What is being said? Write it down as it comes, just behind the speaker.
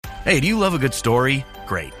Hey, do you love a good story?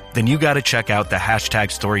 Great. Then you got to check out the Hashtag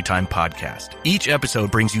Storytime podcast. Each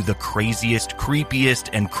episode brings you the craziest,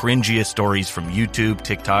 creepiest, and cringiest stories from YouTube,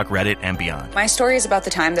 TikTok, Reddit, and beyond. My story is about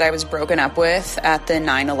the time that I was broken up with at the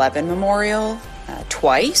 9/11 memorial.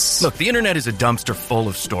 Twice. Look, the internet is a dumpster full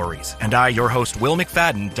of stories, and I, your host, Will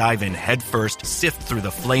McFadden, dive in headfirst, sift through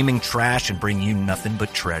the flaming trash, and bring you nothing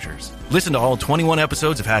but treasures. Listen to all 21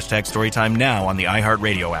 episodes of Hashtag Storytime now on the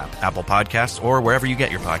iHeartRadio app, Apple Podcasts, or wherever you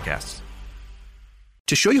get your podcasts.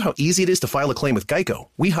 To show you how easy it is to file a claim with Geico,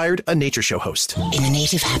 we hired a nature show host. In the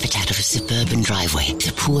native habitat of a suburban driveway,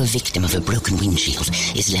 the poor victim of a broken windshield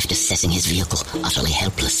is left assessing his vehicle, utterly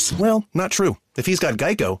helpless. Well, not true. If he's got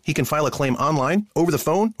Geico, he can file a claim online, over the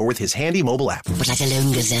phone, or with his handy mobile app. But like a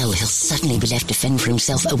lone gazelle, he'll suddenly be left to fend for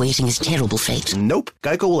himself, awaiting his terrible fate. Nope.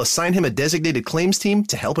 Geico will assign him a designated claims team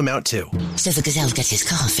to help him out, too. So the gazelle gets his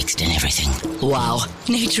car fixed and everything. Wow,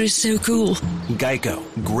 nature is so cool. Geico.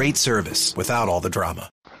 Great service without all the drama.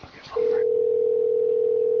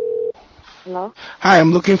 Hello? Hi,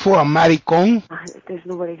 I'm looking for a maricon. There's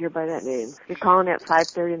nobody here by that name. You're calling at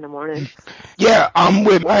 5:30 in the morning. Yeah, I'm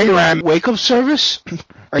with Iran Wake Up Service.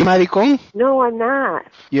 Are you maricon? No, I'm not.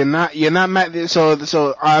 You're not mad.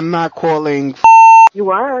 So I'm not calling. You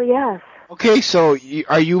are? Yes. Okay, so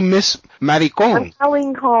are you Miss Maricon? I'm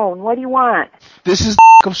Colleen Cone. What do you want? This is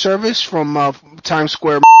Wake Up Service from Times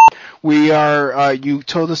Square. We are. You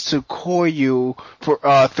told us to call you for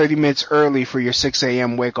 30 minutes early for your 6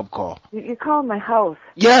 a.m. wake up call. You're calling my house.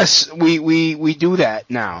 Yes, we do that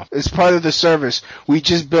now. It's part of the service. We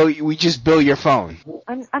just bill your phone.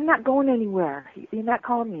 I'm not going anywhere. You're not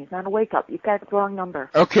calling me. It's not a wake up. You got the wrong number.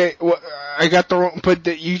 Okay, well, I got the wrong. But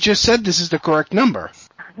you just said this is the correct number.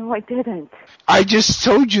 No, I didn't. I just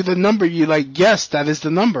told you the number. You yes, that is the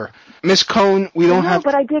number. Miss Cone, we don't have...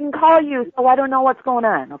 but I didn't call you, so I don't know what's going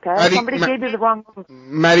on, okay? Somebody gave you the wrong number.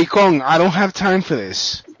 Maricon, I don't have time for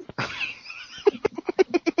this.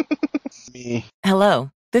 Hello,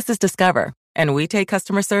 this is Discover, and we take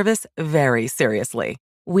customer service very seriously.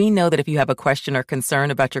 We know that if you have a question or concern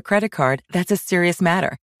about your credit card, that's a serious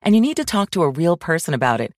matter, and you need to talk to a real person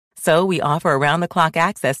about it. So we offer around-the-clock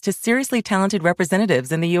access to seriously talented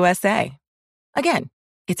representatives in the USA. Again,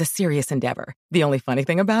 it's a serious endeavor. The only funny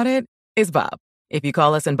thing about it is Bob. If you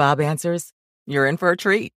call us and Bob answers, you're in for a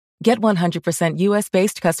treat. Get 100%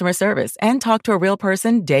 US-based customer service and talk to a real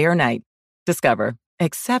person day or night. Discover.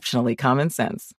 Exceptionally common sense.